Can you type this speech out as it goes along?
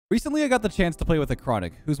Recently, I got the chance to play with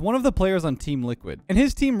Acronik, who's one of the players on Team Liquid, and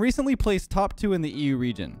his team recently placed top 2 in the EU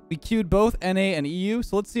region. We queued both NA and EU,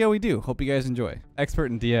 so let's see how we do. Hope you guys enjoy. Expert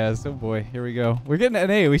in Diaz. Oh boy, here we go. We're getting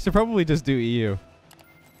NA. We should probably just do EU.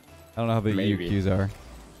 I don't know how the EU queues are.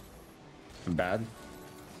 Bad.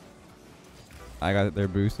 I got their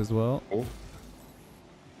boost as well. Oh.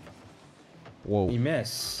 Whoa. You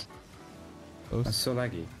miss. Close. That's so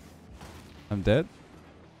laggy. I'm dead.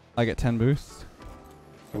 I get 10 boosts.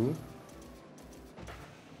 Ooh.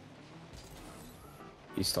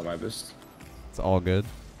 You stole my boost. It's all good.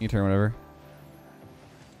 You can turn whatever.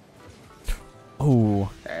 Oh.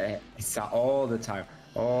 It's all the time.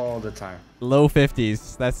 All the time. Low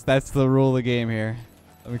 50s. That's the rule of the game here.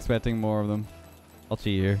 I'm expecting more of them. I'll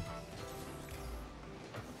cheat here.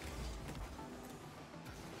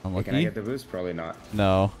 Unlucky. Can I get the boost? Probably not.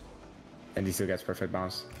 No. And he still gets perfect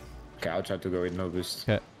bounce. Okay, I'll try to go with no boost.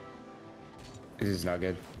 Okay. This is not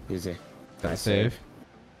good. Easy. Nice save.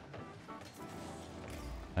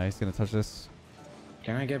 Nice. Gonna touch this.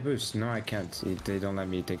 Can I get boost? No, I can't. They don't let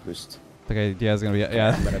me take boost. Okay, Diaz gonna be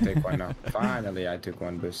yeah. I'm gonna take one now. Finally, I took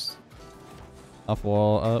one boost. Off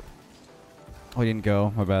wall up. Oh, he didn't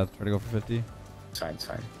go. My bad. Try to go for 50. It's fine. It's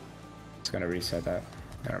fine. It's gonna reset that.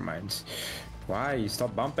 Never mind. Why? You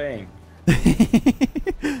stop bumping.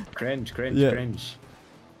 Cringe. Cringe.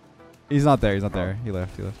 He's not there. He's not there. He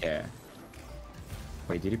left. Yeah.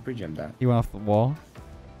 Wait, did he pre-jump that? He went off the wall.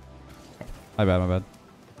 My bad.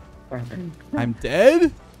 I'm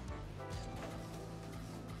dead?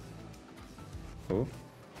 Oh.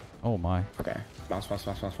 Oh my. Okay. Bounce.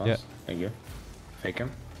 Yeah. Thank you. Fake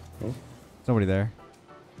him. Oh. There's nobody there.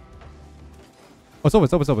 Oh,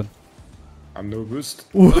 it's open. I'm no boost.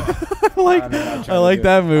 I like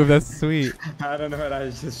that move. That's sweet. I don't know what I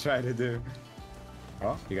was just trying to do.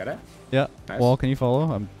 Oh, you got it? Yeah. Nice. Wall, can you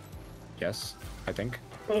follow? Yes, I think.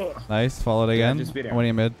 Nice. Follow it again. I'm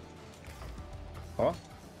winning mid. Oh.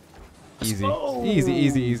 Easy. Oh.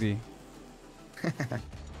 Easy.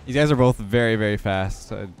 These guys are both very, very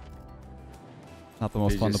fast. Not the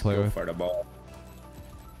most fun to play with. For the ball.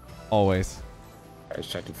 Always. I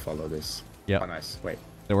just try to follow this. Yeah. Oh, nice. Wait.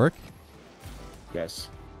 Did it work? Yes.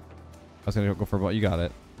 I was gonna go for a ball. You got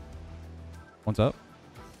it. One's up.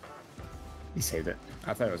 He saved it.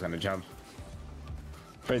 I thought it was gonna jump,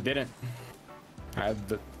 but it didn't. I had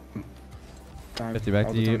the time. 50 back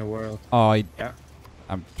all to the time you. in the world. Oh, Yeah.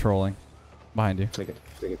 I'm trolling. Behind you. Flick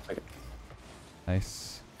it.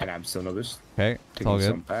 Nice. And I'm still no boost. Okay, it's all Taking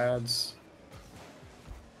good. some pads.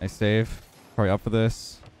 Nice save. Probably up for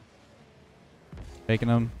this. Faking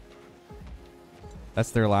them.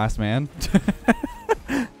 That's their last man.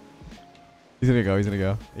 He's gonna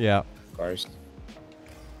go. Yeah. Of course.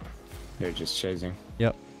 They're just chasing.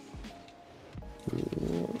 Yep.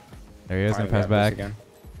 Ooh. There he is. Gonna Finally pass have this back. again.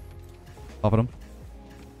 Pop at him.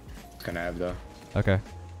 It's gonna have the Okay.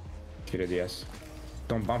 Kira DS.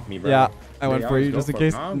 Don't bump me, bro. Yeah, I went They for you always just go in for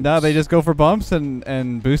case. bumps. No, they just go for bumps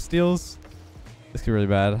and boost steals. This could be really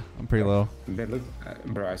bad. I'm pretty low. They look,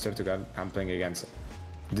 bro. I swear to God, I'm playing against.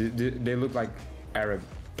 They look like Arab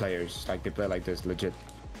players. Like they play like this, legit.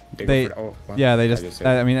 They just.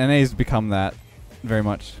 I mean, NA's become that very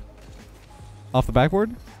much. Off the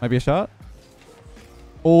backboard, might be a shot.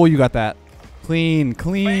 Oh, you got that. Clean.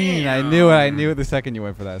 Bam. I knew it the second you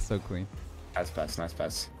went for that. It's so clean. Nice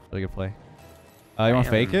pass. Really good play. You want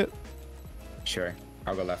to fake it? Sure.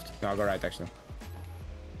 I'll go left. No, I'll go right actually.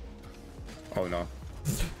 Oh no.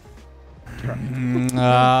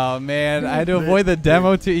 Oh man, I had to avoid the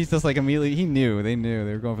demo too. He's just like immediately. They knew.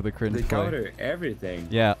 They were going for the cringe They play. counter everything.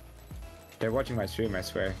 Yeah. They're watching my stream, I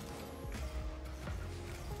swear.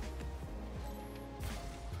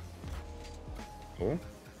 Oh.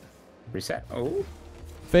 Reset. Oh.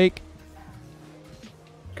 Fake.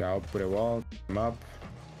 Okay, I'll put a wall. Come up.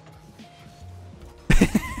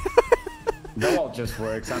 The wall just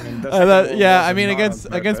works. I mean, yeah. I mean,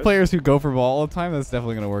 against players who go for ball all the time, that's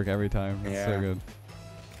definitely gonna work every time. That's so good.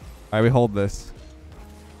 All right, we hold this.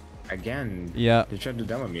 Again. Yeah. They tried to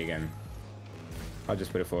demo me again. I'll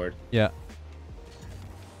just put it forward. Yeah.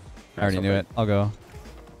 I already knew it. I'll go.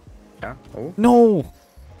 Yeah. Oh. No.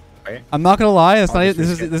 Wait. I'm not gonna lie. It's not. just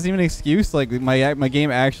This isn't even an excuse. Like my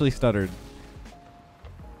game actually stuttered.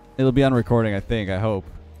 It'll be on recording. I think. I hope.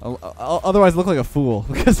 I'll otherwise look like a fool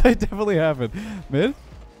because I definitely haven't. Mid.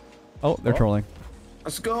 Oh, they're trolling.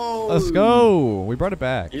 Let's go. Let's go. We brought it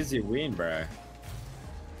back. Easy win, bro.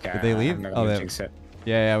 Did they leave? Oh,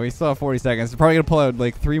 yeah. We still have 40 seconds. We're probably gonna pull out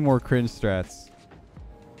like 3 more cringe strats.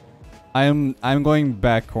 I'm going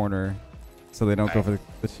back corner, so they don't go for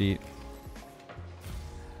the cheat.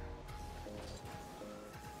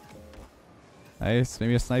 Nice.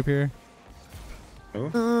 Maybe a snipe here.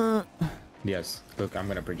 Ooh. Yes. Look, I'm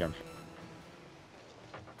gonna pre-jump.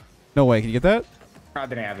 No way. Can you get that? I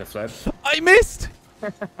didn't have the flip. I missed.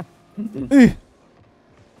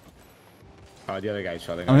 Oh, the other guy's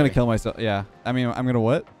shooting. I'm gonna kill myself. Yeah. I mean, I'm gonna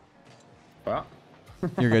what? Well.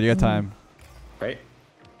 You're good. You got time. Wait.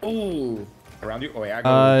 Ooh. Around you? Oh yeah.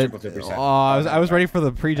 I go triple 2%. I was ready for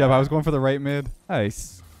the pre-jump. I was going for the right mid.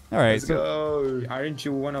 Nice. All right. Let's go. Aren't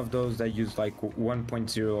you one of those that use like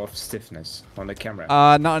 1.0 of stiffness on the camera?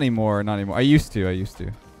 Not anymore. Not anymore. I used to. I use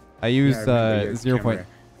I remember your 0. camera.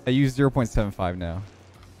 I use 0.75 now.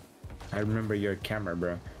 I remember your camera,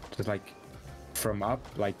 bro. Just like from up,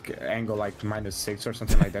 like angle like -6 or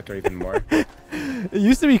something like that, or even more. It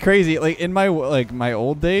used to be crazy. Like in my my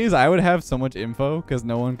old days, I would have so much info because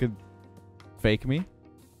no one could fake me.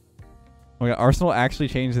 Oh my God, Arsenal actually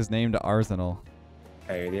changed his name to Arsenal.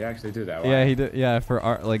 Hey, did he actually do that? Why? Yeah, he did. Yeah, for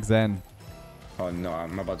like Zen. Oh no,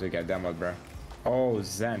 I'm about to get demoed, bro. Oh,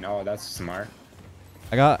 Zen. Oh, that's smart.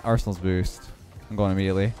 I got Arsenal's boost. I'm going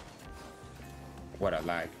immediately. What a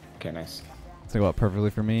lag. Okay, nice. It's gonna go up perfectly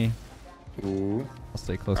for me. Ooh. I'll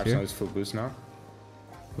stay close Arsenal here. is full boost now.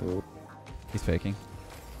 Ooh. He's faking.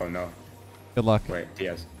 Oh no. Good luck. Wait,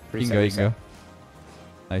 Diaz. You can go. You can go.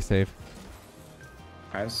 Nice save.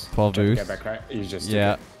 Nice. 12 Try to boost. Get back right. He's just.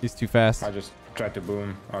 Yeah, he's too fast. I just tried to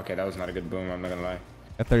boom. Okay, that was not a good boom. I'm not gonna lie.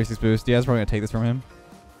 Got 36 boost. Diaz probably gonna take this from him.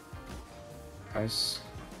 Nice.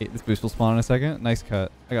 Hey, this boost will spawn in a second. Nice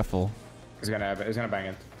cut. I got full. He's gonna have it. He's gonna bang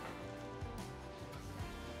it.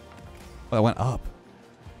 Oh, that went up.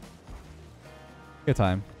 Good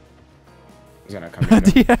time. He's gonna come in.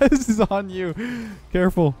 Diaz is on you.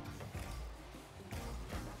 Careful.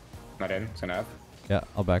 Not in. He's gonna have. Yeah,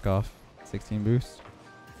 I'll back off. 16 boost.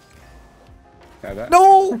 Yeah, that.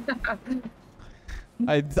 No!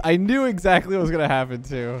 I knew exactly what was gonna happen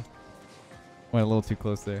too. Went a little too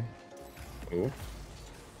close there. Ooh.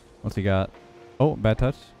 What's he got? Oh, bad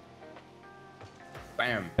touch.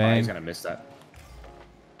 Bam. Bang. Oh, he's gonna miss that.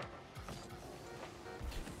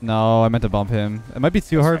 No, I meant to bump him. It might be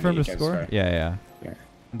too That's hard for fine, him you to can score. score. Yeah. Yeah.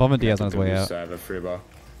 I'm bumping Yeah, Diaz on his took the way boost, out. So I have a free ball.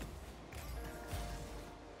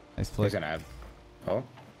 Nice He's flick. gonna have. Oh.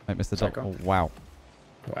 Might miss the Psycho. double. Oh, wow.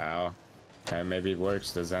 Wow. Okay, maybe it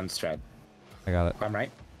works. The Zen strat. I got it. I'm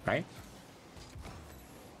right. Right.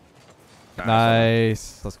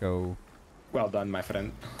 Nice. Let's go. Well done, my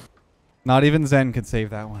friend. Not even Zen could save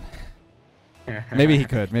that one. Maybe he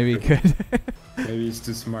could. Maybe he could. Maybe he's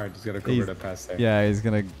too smart. He's gonna cover the pass there. Yeah, he's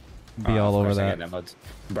gonna be all over that.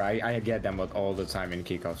 Bro, I get them all the time in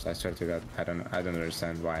kickoffs. I swear to God. I don't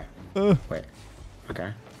understand why. Wait.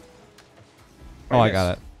 Okay. Oh, I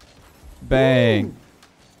got it. Bang.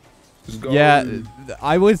 Let's go. Yeah,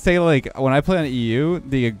 I would say like when I play on EU,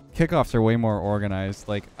 the kickoffs are way more organized.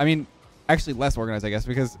 Like, I mean, actually less organized, I guess,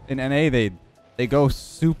 because in NA they go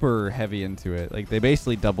super heavy into it. Like they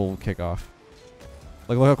basically double kickoff.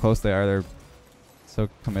 Like look how close they are. They're so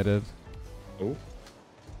committed. Oh.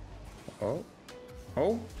 Oh.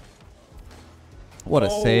 Oh. What a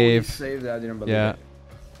save. He saved that. I didn't believe Yeah. it.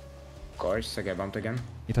 Of course, I get bumped again.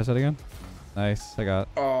 You touch that again? Nice. I got.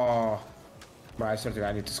 Oh. Bro, I swear to God,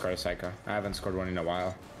 I need to score a Psycho. I haven't scored one in a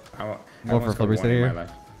while. I Go haven't for scored flipper one in here. my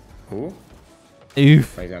life. Who?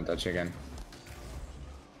 Oof. Wait, don't touch again.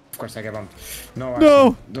 Of course I get bumped. No, No.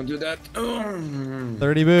 actually, don't do that.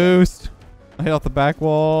 30 boost. I hit off the back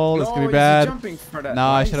wall. That's gonna be bad. Jumping for that. No,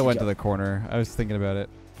 Why I is should have he went to the corner. I was thinking about it.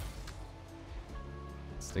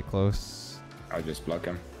 Stay close. I'll just block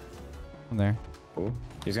him. I'm there. Ooh,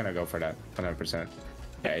 he's gonna go for that 100%.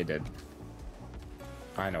 Yeah, he did.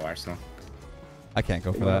 I know Arsenal. I can't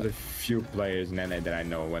go for One of that. the few players in NA that I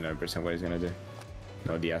know 100% what he's gonna do.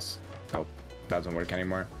 No DS. Nope, doesn't work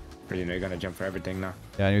anymore. But you know you're gonna jump for everything now.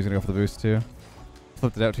 Yeah, I knew he was gonna go for the boost too.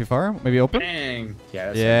 Flipped it out too far. Maybe open. Bang! Yeah,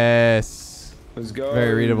 that's it. Yes. Let's go.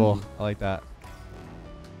 Very readable. I like that.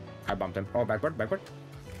 I bumped him. Oh, backward.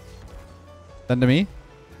 Then to me.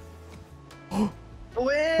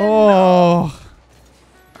 Win! Oh.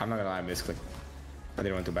 I'm not gonna lie, I misclicked. I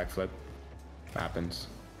didn't want to backflip. Happens.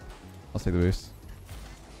 I'll take the boost.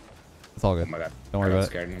 It's all Oh good. my God. Don't worry about it.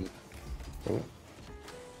 Scared. Oh.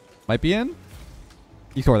 Might be in.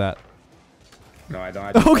 You score that. No, I don't.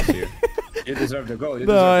 I just Okay. you. You deserve the goal. You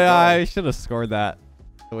No, deserve the yeah, goal. I should have scored that.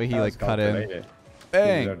 The way he That like was cut in. calculated. You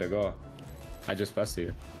Bang. deserve the goal. I just passed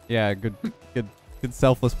you. Yeah, good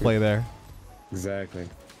selfless play there. Exactly.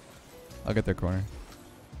 I'll get their corner.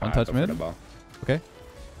 One Ah, touch go for mid. the ball. Okay.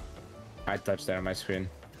 I touched that on my screen.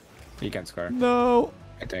 He can score, No.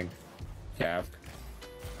 I think. Yeah.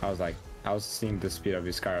 I was seeing the speed of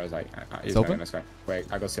his car. I was like, he's It's not open? gonna score. Wait,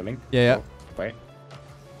 I go ceiling. Yeah, yeah. Oh, wait.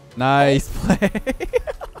 Nice play.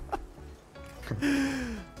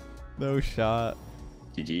 No shot.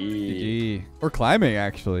 GG. GG. We're climbing,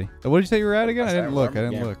 actually. What did you say you were at again? I didn't look. I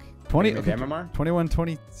didn't look. 20. Okay, 21,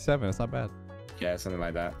 27. It's not bad. Yeah, something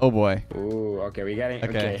like that. Oh, boy. Ooh, okay, we getting...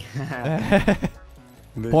 Okay.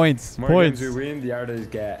 Points. More points. Games we win, the others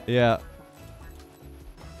get. Yeah.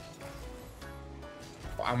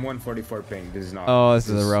 I'm 144 ping. This is not... Oh, this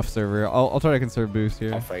is a rough server. I'll try to conserve boost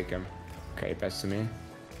here. I'll fake him. Okay, pass to me.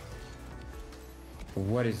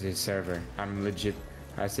 What is this server? I'm legit...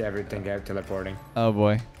 I see everything out teleporting. Oh,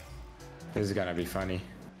 boy. This is gonna be funny.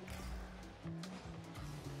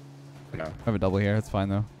 No. I have a double here. It's fine,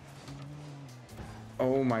 though.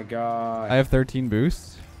 Oh, my God. I have 13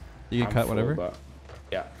 boosts. You can I'm cut full, whatever. But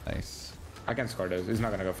yeah. Nice. I can score this. It's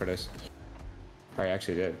not gonna go for this. Oh, I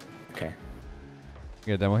actually did. Okay. You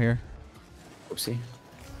get a demo here? Oopsie.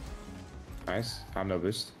 Nice. I'm no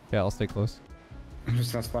boost. Yeah, I'll stay close. I'm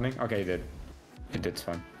just not spawning. Okay, he did. It did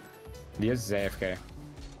spawn. This is AFK.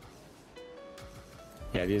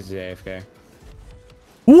 Yeah, this is AFK.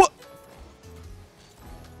 What?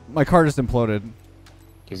 My car just imploded.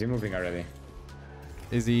 Is he moving already?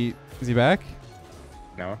 Is he back?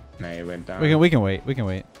 No? No, he went down. We can wait. We can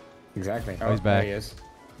wait. Exactly. Oh, he's back. There he is.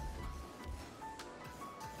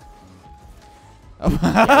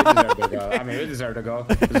 Yeah, we deserve to go.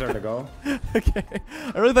 Deserve to go. Okay.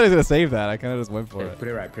 I really thought he was gonna save that. I kind of just went for Yeah, it. put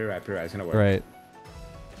it right. It's gonna work. Right.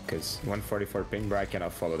 Because 144 ping, bro, I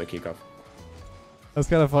cannot follow the kickoff. That's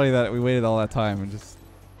kind of funny that we waited all that time and just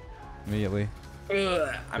immediately. I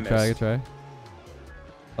Good try. Good try.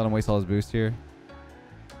 Let him waste all his boost here.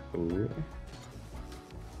 Ooh.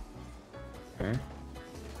 Okay.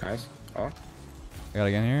 Nice. Oh. I got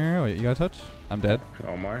again here. Wait, you got a touch? I'm dead.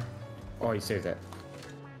 Omar. Oh, he saved it.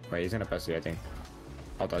 Wait, he's gonna pass you, I think.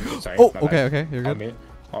 I'll touch you. Sorry. Oh, my okay, bad. okay. You're good.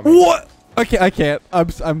 On me. What? Okay, I can't. I'm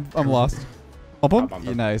lost. Bump him? Bump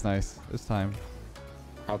Yeah, him. nice. This time.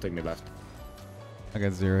 I'll take me left. I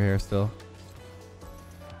got 0 here still.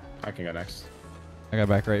 I can go next. I got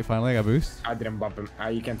back right finally. I got boost. I didn't bump him.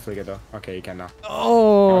 You can flick it though. Okay, you can now.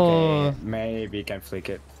 Oh. Okay, maybe you can flick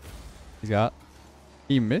it. He's got.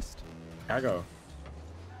 He missed. I go.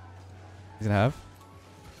 He's gonna have.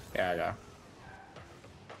 Yeah, I go.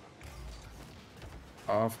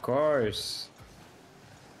 Of course.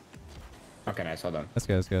 Okay, nice. Hold on. That's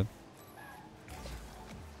good. That's good.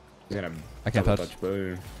 He's gonna. I can't double touch.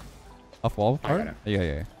 Boom. Off wall I part? got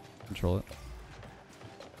Yeah. Control it.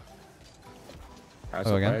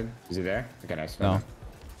 Oh, again? played. Is he there? Okay, nice. No.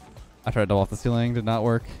 I tried to double off the ceiling. Did not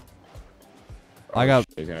work. Oh, I got.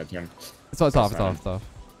 He's gonna turn. It's off. It's off.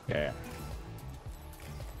 Yeah.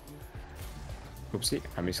 Oopsie,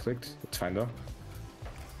 I misclicked. It's fine though.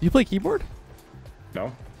 You play keyboard?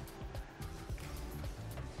 No.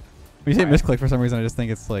 When you say misclick for some reason, I just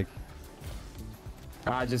think it's like.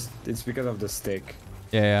 It's because of the stick.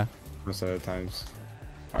 Yeah. Most of the times.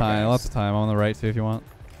 Fine, lots of time. I'm on the right too if you want.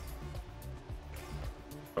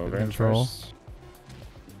 Over control. First.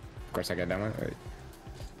 Of course, I get that one. Wait.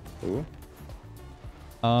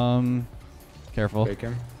 Ooh. Careful. Take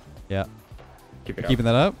him. Yeah. Keep it Keeping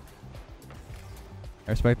that up.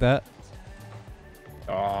 I respect that.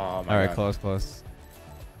 Oh my All right, God. close.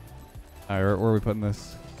 All right, where are we putting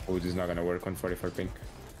this? Oh, this is not gonna work on 44 ping.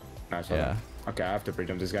 Nice. Hold Yeah. on. Okay, I have to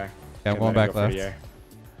pre-jump this guy. Yeah, I'm going back left.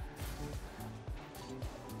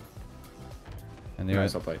 I knew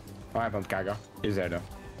Nice, it. I'll play. Oh, I have on Kaga. He's there though.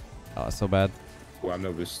 Oh, so bad. Oh, I'm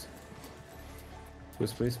no boost.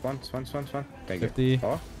 Boost, please. Spawn. Thank 50. you.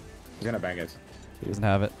 Oh, he's gonna bang it. He doesn't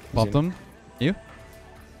have it. Bumped him. You?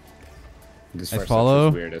 This Nice first follow.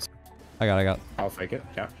 is weirdest. I got. I'll fake it.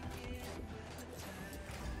 Yeah.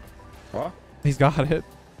 What? He's got it.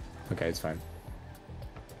 Okay, it's fine.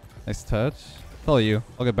 Nice touch. Follow you.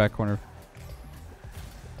 I'll get back corner.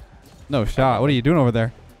 No shot. What are you doing over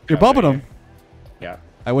there? You're bumping him. Yeah.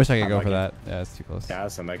 I wish I could go Unlucky. for that. Yeah, it's too close. Yeah,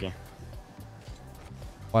 that's unlucky.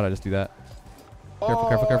 Why'd I just do that?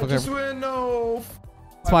 Careful. Just win. No.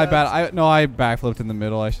 It's my bad. I backflipped in the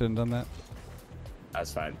middle. I shouldn't have done that.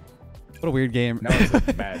 That's fine. What a weird game. That was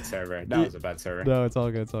a bad server. That was a bad server. No, it's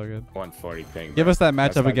all good. 140 ping. Give us that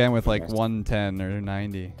matchup like again with the like best. 110 or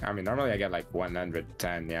 90. I mean, normally I get like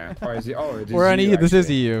 110. Yeah. Or is it? Oh, it is We're on EU, EU. This is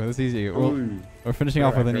actually. EU. This is EU. Ooh. We're finishing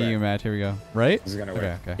off with an EU match. Here we go. Right? This is gonna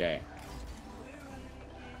work. Okay. Yeah.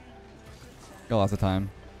 Got lots of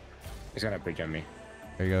time. He's gonna pre-jump me.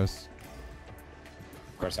 There he goes.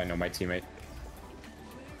 Of course, I know my teammate.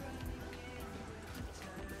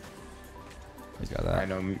 He's got I that.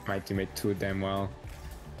 know my teammate too damn well.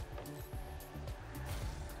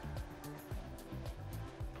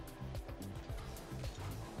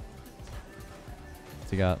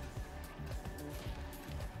 What's he got?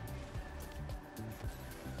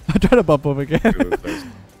 I try to bump him again.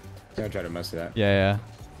 Don't try to mess with that. Yeah.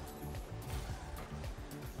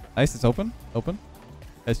 Nice. It's open. Open.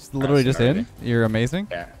 It's literally just in. You're amazing.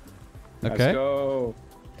 Yeah. Okay. Let's go.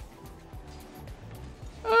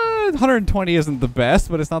 120 isn't the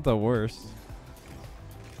best, but it's not the worst.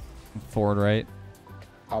 Forward right.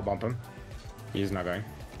 I'll bump him. He's not going.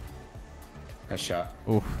 Nice shot.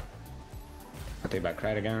 Oof. I'll take back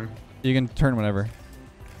right again. You can turn whenever.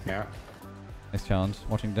 Yeah. Nice challenge.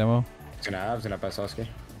 Watching demo. He's gonna pass Oski.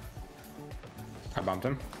 I bumped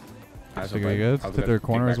him. That's pretty good. Hit their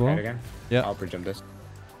corner as well. Right Yeah. I'll pre-jump this.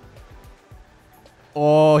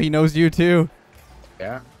 Oh, he knows you too.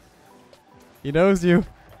 Yeah. He knows you.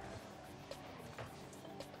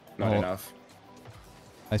 Not enough.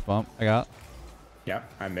 Nice bump. I got. Yeah,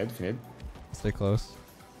 I'm mid. If you need. Stay close.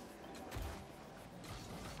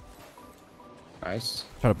 Nice.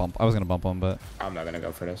 Try to bump. I was gonna bump him, but I'm not gonna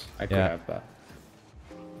go for this. I could have, but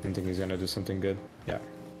I don't think he's gonna do something good. Yeah.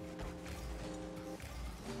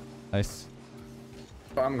 nice.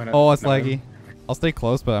 But I'm gonna. Oh, it's laggy. I'll stay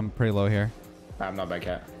close, but I'm pretty low here. I'm not back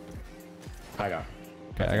yet. I got.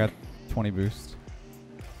 Okay, I got 20 boost.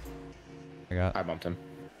 I bumped him.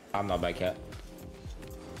 I'm not back yet.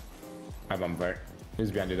 I bumped Bert.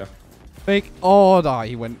 He's behind you though. Fake. Oh, no,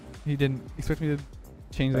 he went. He didn't expect me to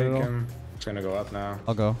change that at all. Him. It's gonna go up now.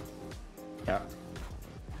 I'll go. Yeah.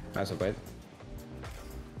 Nice play.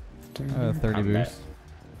 30 boost.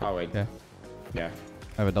 Oh wait. Yeah. Yeah.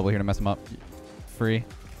 I have a double here to mess him up. Free.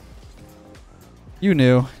 You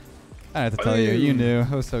knew. I have to tell you. You knew.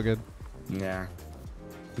 It was so good. Yeah.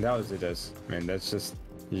 That was it. I mean, that's just.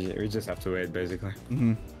 We just have to wait, basically.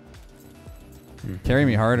 Carry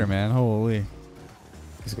me harder, man. Holy.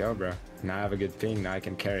 Let's go, bro. Now I have a good ping. Now I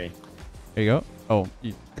can carry. There you go. Oh.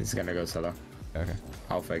 He's gonna go solo. Okay.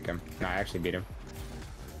 I'll fake him. No, I actually beat him.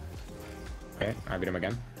 Okay, I beat him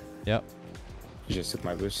again. Yep. He just took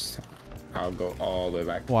my boost. I'll go all the way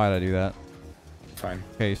back. Why did I do that? Fine.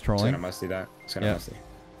 Okay, he's trolling. He's gonna musty that. He's gonna musty.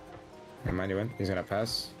 Never mind, he went. He's gonna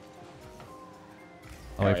pass.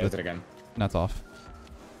 I'll wait for it again. That's off.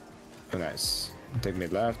 Oh, nice. Take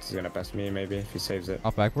mid left. He's gonna pass me maybe if he saves it.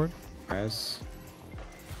 Off backboard. Nice.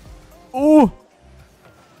 Oh!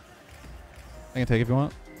 I can take it if you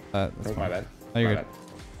want. That's fine. My bad. No, you're good.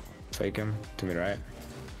 Fake him to me right.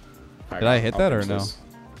 Did I hit that or no?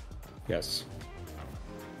 Yes.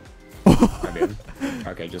 I did.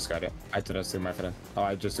 Okay, just got it. I thought I took my friend. Oh,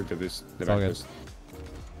 I just took the boost. The back boost.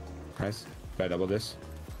 Nice. Did I double this?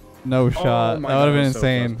 No shot. That would have been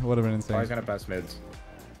insane. So would have been insane. Oh, he's gonna pass mids.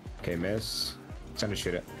 Okay, miss. He's gonna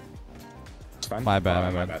shoot it. It's fine. My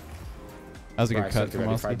bad, my bad. That was a good cut from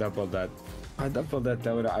If I doubled that,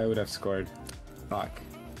 I would have scored. Fuck.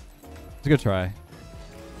 It's a good try.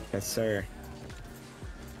 Yes, sir.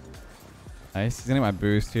 Nice. He's getting my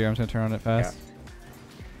boost here. I'm just gonna turn on it fast. Yeah.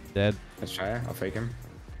 Dead. Let's try it. I'll fake him.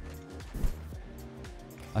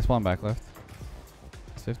 I spawn back left.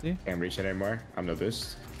 50. Can't reach it anymore. I'm no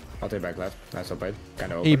boost. I'll take back left. Nice well played.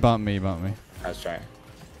 Kind of open. He bumped me. He bumped me. Let's try it.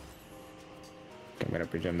 Okay, I'm gonna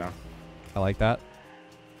pre-jump now. I like that.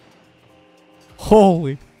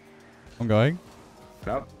 Holy. I'm going.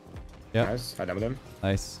 Nope. Yeah. Nice. I doubled him.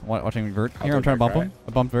 Nice. Watching vert. Here, I'm trying to bump him.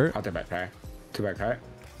 I bumped vert. I'll take back high. 2 back high.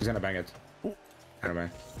 He's gonna bang it. Never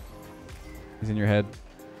mind. He's in your head.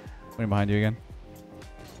 Waiting behind you again.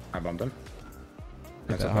 I bumped him.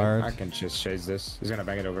 That's okay. hard. I can just chase this. He's gonna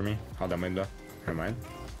bang it over me. Hold that window. Never mind.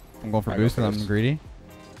 I'm going for boost and I'm greedy.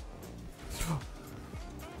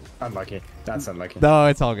 Unlucky. That's unlucky. No,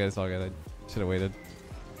 it's all good. It's all good. I should have waited.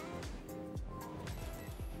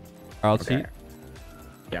 I'll cheat.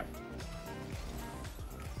 Yeah.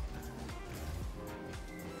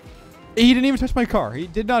 He didn't even touch my car. He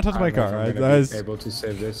did not touch my car. I'm gonna be able to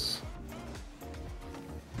save this.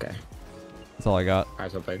 Okay. That's all I got.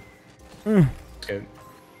 Nice well played. Good.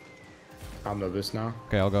 I'm the boost now.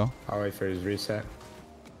 Okay, I'll go. I'll wait for his reset.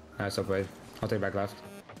 Nice well played. I'll take back left.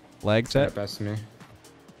 Leg set. Pass to me.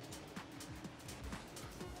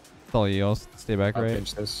 That's all you. I'll stay back I'll right.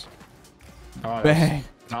 pinch this. Oh, bang.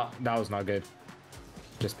 That was not good.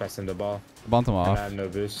 Just passing the ball. Bumped him off. And I have no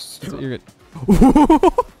boost. So you're good.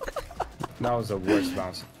 That was the worst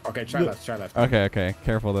bounce. Okay, try left. Try left. Okay, okay.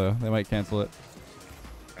 Careful though. They might cancel it.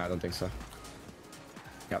 I don't think so.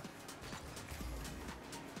 Yep.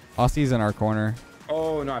 Aussie's in our corner.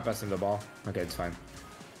 Oh no, I passed him the ball. Okay, it's fine.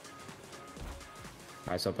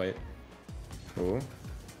 Nice up play. Ooh.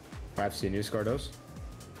 I've seen you score those.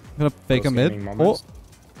 I'm gonna fake a mid. Oh.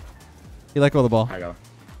 He let go of the ball. I go.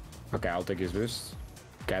 Okay, I'll take his boost.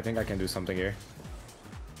 Okay, I think I can do something here.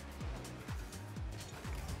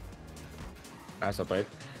 Nice, I'll play.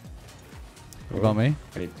 What about me?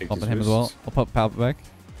 I need to take Bumping this him as well. boost. I'll pop Palp back.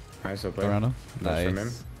 Nice, I'll play. Around him. Nice from him.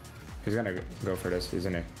 Nice. He's gonna go for this,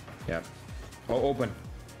 isn't he? Yeah. Oh, open.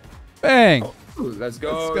 Bang! Oh, let's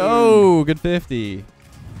go. Let's go. Good 50.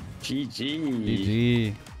 GG.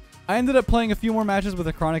 GG. I ended up playing a few more matches with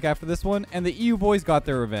Acronik after this one, and the EU boys got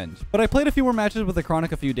their revenge. But I played a few more matches with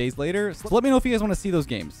Acronik a few days later, so let me know if you guys want to see those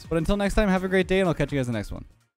games. But until next time, have a great day, and I'll catch you guys in the next one.